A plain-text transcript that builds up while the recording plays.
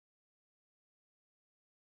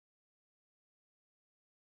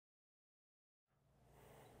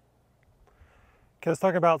Okay, let's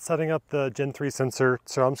talk about setting up the Gen 3 sensor.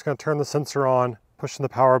 So I'm just going to turn the sensor on, pushing the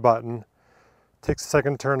power button. Takes a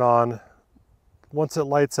second to turn on. Once it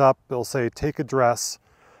lights up, it'll say take address.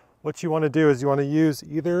 What you want to do is you want to use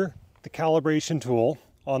either the calibration tool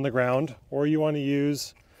on the ground, or you want to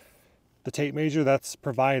use the tape measure that's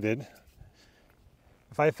provided.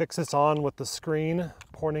 If I fix this on with the screen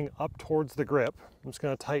pointing up towards the grip, I'm just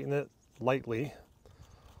going to tighten it lightly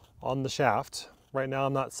on the shaft. Right now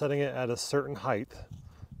I'm not setting it at a certain height,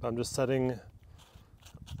 but I'm just setting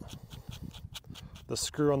the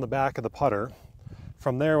screw on the back of the putter.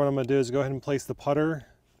 From there, what I'm going to do is go ahead and place the putter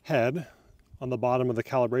head on the bottom of the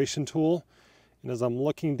calibration tool. And as I'm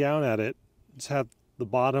looking down at it, just have the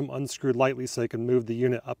bottom unscrewed lightly so I can move the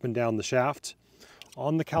unit up and down the shaft.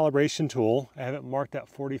 On the calibration tool, I have it marked at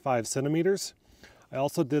 45 centimeters. I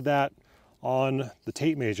also did that on the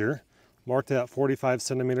tape measure, marked it at 45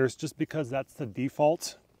 centimeters, just because that's the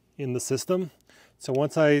default in the system. So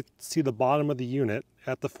once I see the bottom of the unit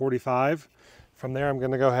at the 45, from there I'm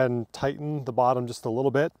going to go ahead and tighten the bottom just a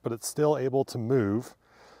little bit, but it's still able to move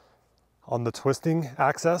on the twisting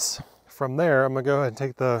axis. From there, I'm going to go ahead and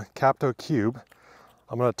take the Capto cube.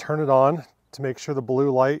 I'm going to turn it on to make sure the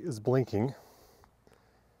blue light is blinking.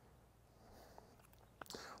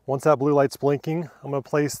 Once that blue light's blinking, I'm going to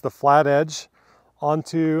place the flat edge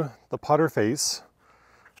onto the putter face.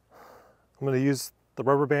 I'm going to use the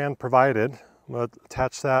rubber band provided. I'm going to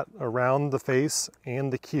attach that around the face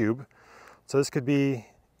and the cube. So this could be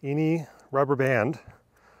any rubber band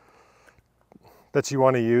that you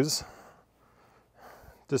want to use.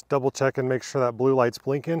 Just double check and make sure that blue light's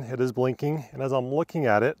blinking. It is blinking. And as I'm looking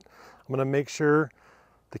at it, I'm going to make sure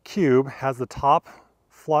the cube has the top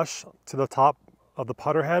flush to the top of the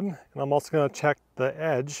putter head. And I'm also going to check the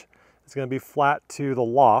edge. It's going to be flat to the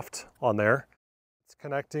loft on there. It's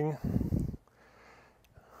connecting.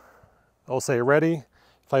 I'll say ready.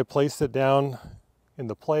 If I place it down in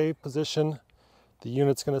the play position, the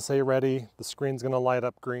unit's going to say ready. The screen's going to light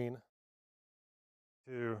up green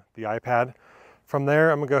to the iPad. From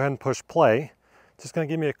there, I'm going to go ahead and push play. It's just going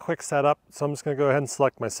to give me a quick setup. So I'm just going to go ahead and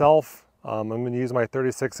select myself. I'm going to use my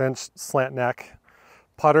 36-inch slant neck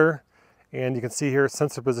putter. And you can see here,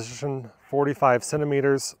 sensor position 45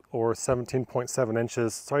 centimeters or 17.7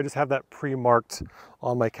 inches. So I just have that pre-marked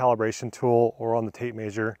on my calibration tool or on the tape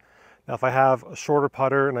measure. Now if I have a shorter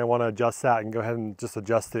putter and I want to adjust that, I can go ahead and just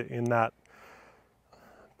adjust it in that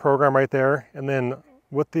program right there. And then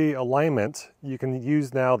with the alignment, you can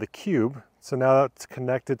use now the cube. So now that's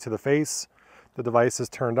connected to the face, the device is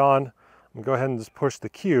turned on. I'm going to go ahead and just push the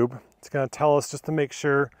cube. It's going to tell us just to make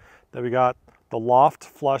sure that we got the loft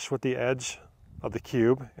flush with the edge of the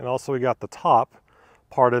cube, and also we got the top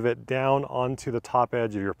part of it down onto the top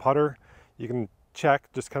edge of your putter. You can check,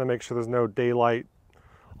 just kind of make sure there's no daylight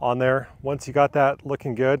on there. Once you got that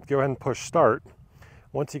looking good, go ahead and push start.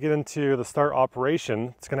 Once you get into the start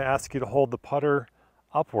operation, it's going to ask you to hold the putter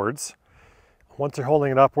upwards. Once you're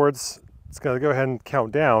holding it upwards, it's going to go ahead and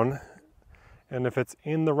count down. And if it's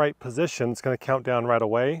in the right position, it's going to count down right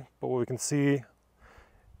away. But what we can see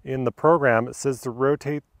in the program, it says to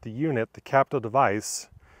rotate the unit, the Capto device,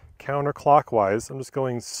 counterclockwise. I'm just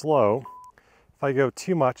going slow. If I go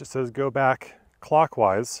too much, it says go back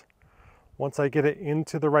clockwise. Once I get it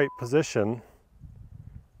into the right position,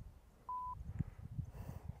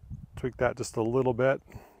 tweak that just a little bit,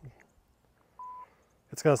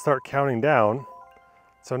 it's going to start counting down.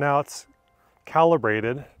 So now it's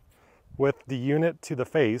calibrated with the unit to the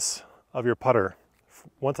face of your putter.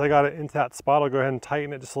 Once I got it into that spot, I'll go ahead and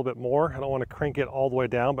tighten it just a little bit more. I don't want to crank it all the way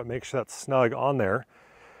down, but make sure that's snug on there.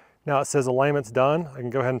 Now it says alignment's done. I can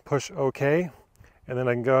go ahead and push OK, and then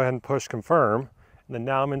I can go ahead and push confirm. And then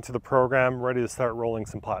now I'm into the program, ready to start rolling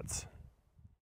some putts.